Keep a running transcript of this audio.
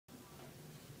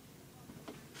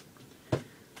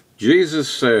Jesus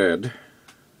said,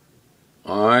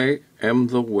 I am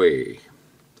the way,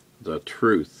 the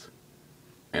truth,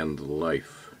 and the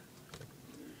life.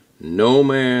 No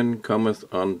man cometh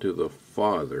unto the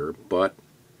Father but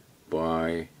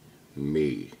by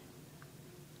me.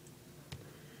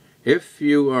 If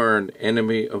you are an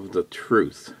enemy of the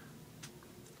truth,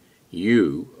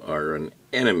 you are an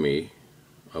enemy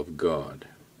of God.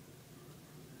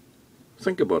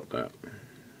 Think about that.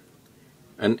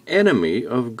 An enemy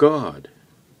of God.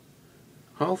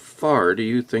 How far do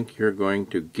you think you're going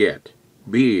to get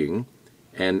being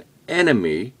an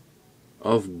enemy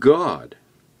of God?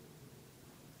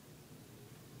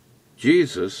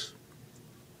 Jesus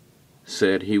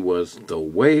said he was the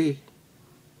way,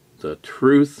 the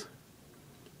truth,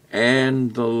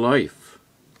 and the life,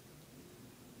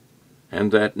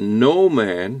 and that no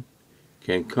man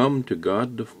can come to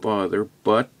God the Father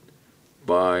but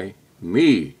by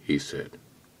me, he said.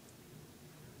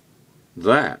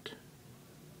 That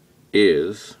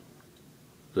is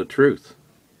the truth.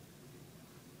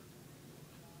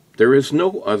 There is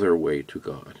no other way to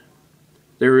God.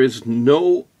 There is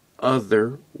no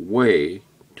other way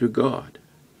to God.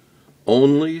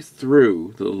 Only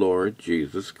through the Lord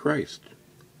Jesus Christ.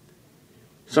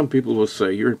 Some people will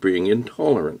say you're being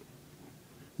intolerant.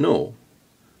 No,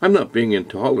 I'm not being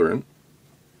intolerant.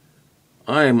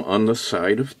 I'm on the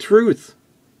side of truth.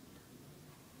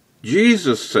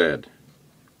 Jesus said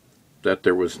that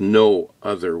there was no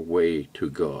other way to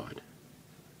God.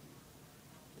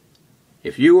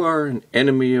 If you are an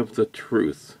enemy of the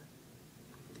truth,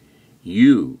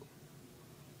 you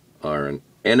are an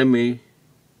enemy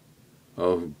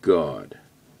of God.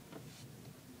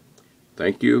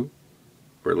 Thank you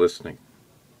for listening.